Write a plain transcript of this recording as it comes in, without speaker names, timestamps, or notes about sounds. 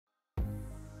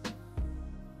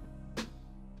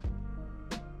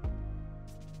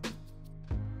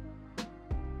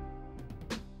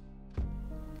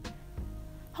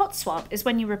Hot swap is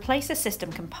when you replace a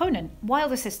system component while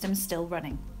the system's still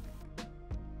running.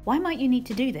 Why might you need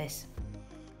to do this?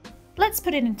 Let's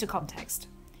put it into context.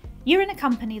 You're in a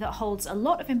company that holds a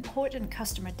lot of important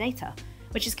customer data,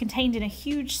 which is contained in a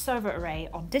huge server array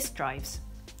on disk drives.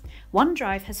 One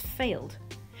drive has failed.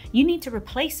 You need to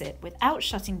replace it without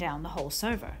shutting down the whole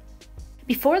server.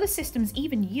 Before the system's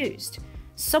even used,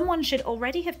 someone should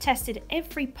already have tested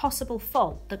every possible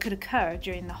fault that could occur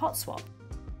during the hot swap.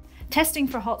 Testing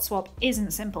for hot swap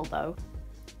isn't simple though.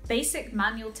 Basic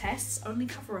manual tests only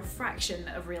cover a fraction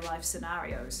of real-life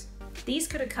scenarios. These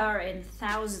could occur in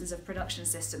thousands of production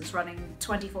systems running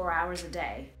 24 hours a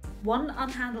day. One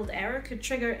unhandled error could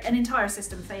trigger an entire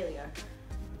system failure,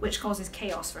 which causes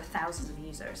chaos for thousands of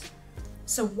users.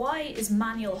 So why is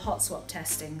manual hot swap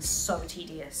testing so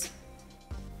tedious?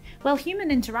 Well, human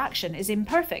interaction is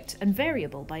imperfect and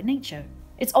variable by nature.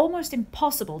 It's almost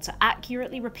impossible to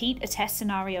accurately repeat a test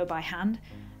scenario by hand,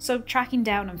 so tracking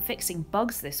down and fixing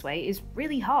bugs this way is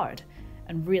really hard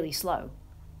and really slow.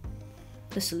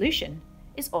 The solution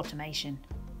is automation.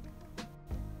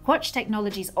 Quarch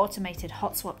Technology's automated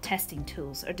hot swap testing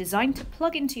tools are designed to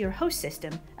plug into your host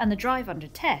system and the drive under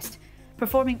test,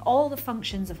 performing all the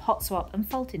functions of hot swap and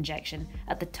fault injection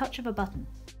at the touch of a button.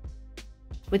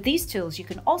 With these tools, you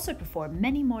can also perform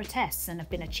many more tests than have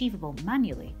been achievable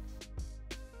manually.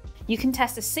 You can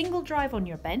test a single drive on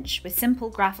your bench with simple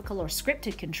graphical or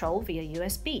scripted control via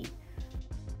USB.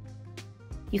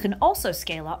 You can also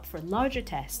scale up for larger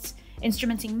tests,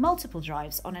 instrumenting multiple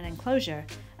drives on an enclosure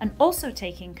and also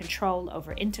taking control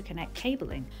over interconnect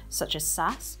cabling such as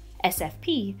SAS,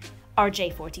 SFP,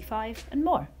 RJ45 and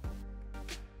more.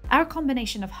 Our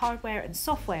combination of hardware and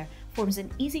software forms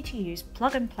an easy-to-use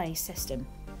plug-and-play system,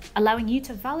 allowing you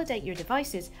to validate your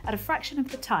devices at a fraction of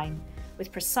the time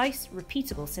with precise,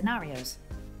 repeatable scenarios.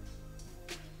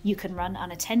 You can run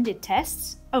unattended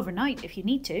tests overnight if you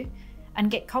need to,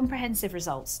 and get comprehensive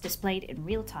results displayed in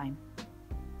real time.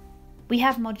 We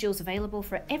have modules available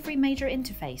for every major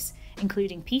interface,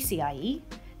 including PCIe,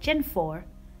 Gen 4,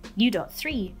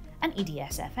 U.3, and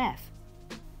EDSFF.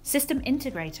 System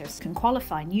integrators can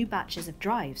qualify new batches of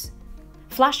drives.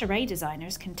 Flash array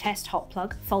designers can test hot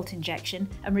plug, fault injection,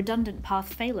 and redundant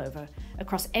path failover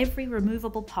across every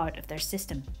removable part of their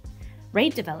system.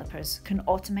 RAID developers can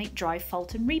automate drive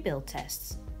fault and rebuild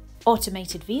tests.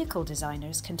 Automated vehicle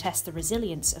designers can test the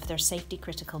resilience of their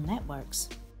safety-critical networks.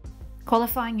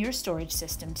 Qualifying your storage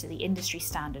system to the industry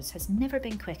standards has never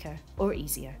been quicker or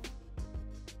easier.